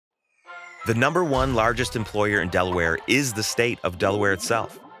The #1 largest employer in Delaware is the state of Delaware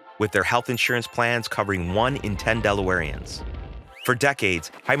itself, with their health insurance plans covering 1 in 10 Delawareans. For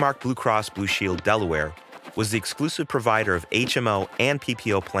decades, Highmark Blue Cross Blue Shield Delaware was the exclusive provider of HMO and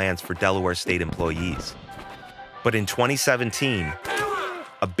PPO plans for Delaware state employees. But in 2017,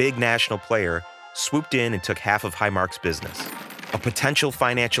 a big national player swooped in and took half of Highmark's business, a potential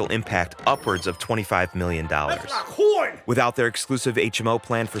financial impact upwards of $25 million. Without their exclusive HMO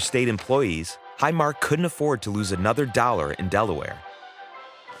plan for state employees, Highmark couldn't afford to lose another dollar in Delaware.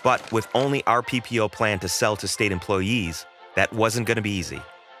 But with only our PPO plan to sell to state employees, that wasn't going to be easy.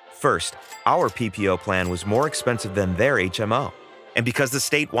 First, our PPO plan was more expensive than their HMO. And because the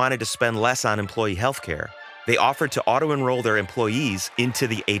state wanted to spend less on employee health care, they offered to auto-enroll their employees into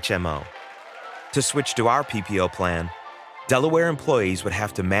the HMO. To switch to our PPO plan, Delaware employees would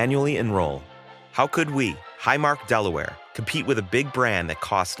have to manually enroll. How could we, Highmark Delaware, compete with a big brand that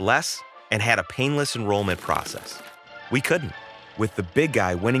cost less and had a painless enrollment process? We couldn't. With the big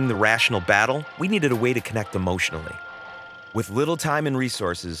guy winning the rational battle, we needed a way to connect emotionally. With little time and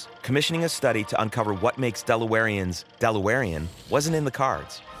resources, commissioning a study to uncover what makes Delawareans Delawarean wasn't in the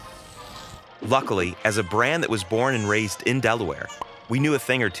cards. Luckily, as a brand that was born and raised in Delaware, we knew a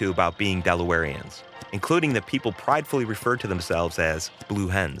thing or two about being Delawareans, including that people pridefully refer to themselves as blue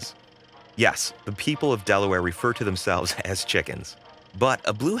hens. Yes, the people of Delaware refer to themselves as chickens. But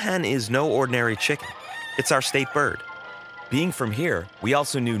a blue hen is no ordinary chicken. It's our state bird. Being from here, we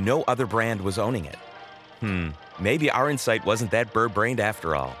also knew no other brand was owning it. Maybe our insight wasn't that bird-brained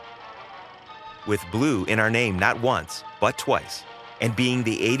after all. With blue in our name not once, but twice, and being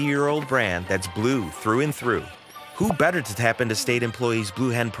the 80-year-old brand that's blue through and through, who better to tap into state employees' blue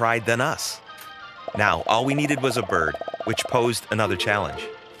hen pride than us? Now, all we needed was a bird, which posed another challenge.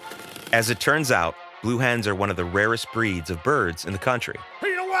 As it turns out, blue hens are one of the rarest breeds of birds in the country. Hey,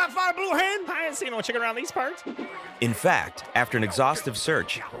 you know where I find a blue hen? I ain't seen no chicken around these parts. In fact, after an exhaustive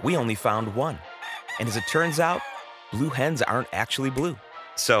search, we only found one. And as it turns out, blue hens aren't actually blue.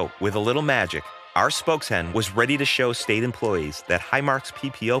 So, with a little magic, our spokeshen was ready to show state employees that Highmark's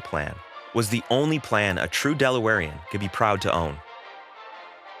PPO plan was the only plan a true Delawarean could be proud to own.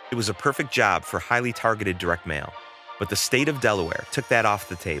 It was a perfect job for highly targeted direct mail, but the state of Delaware took that off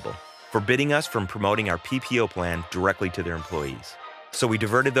the table, forbidding us from promoting our PPO plan directly to their employees. So we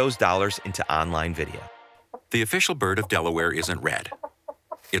diverted those dollars into online video. The official bird of Delaware isn't red.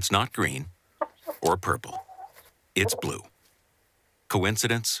 It's not green or purple. It's blue.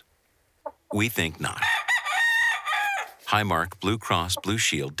 Coincidence? We think not. Highmark Blue Cross Blue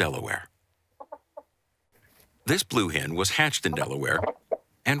Shield Delaware. This blue hen was hatched in Delaware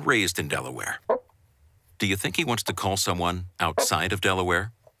and raised in Delaware. Do you think he wants to call someone outside of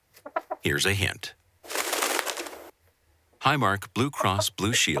Delaware? Here's a hint. Highmark Blue Cross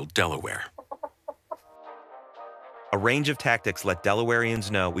Blue Shield Delaware. A range of tactics let Delawareans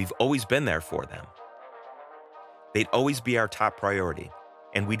know we've always been there for them. They'd always be our top priority,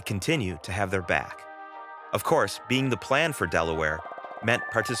 and we'd continue to have their back. Of course, being the plan for Delaware meant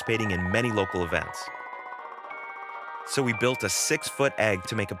participating in many local events. So we built a 6-foot egg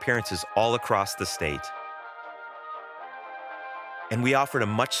to make appearances all across the state. And we offered a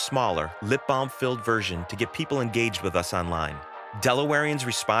much smaller, lip balm-filled version to get people engaged with us online. Delawareans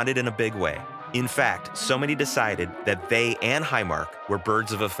responded in a big way. In fact, so many decided that they and Highmark were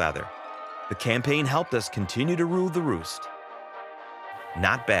birds of a feather. The campaign helped us continue to rule the roost.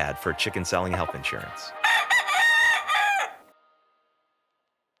 Not bad for chicken selling health insurance.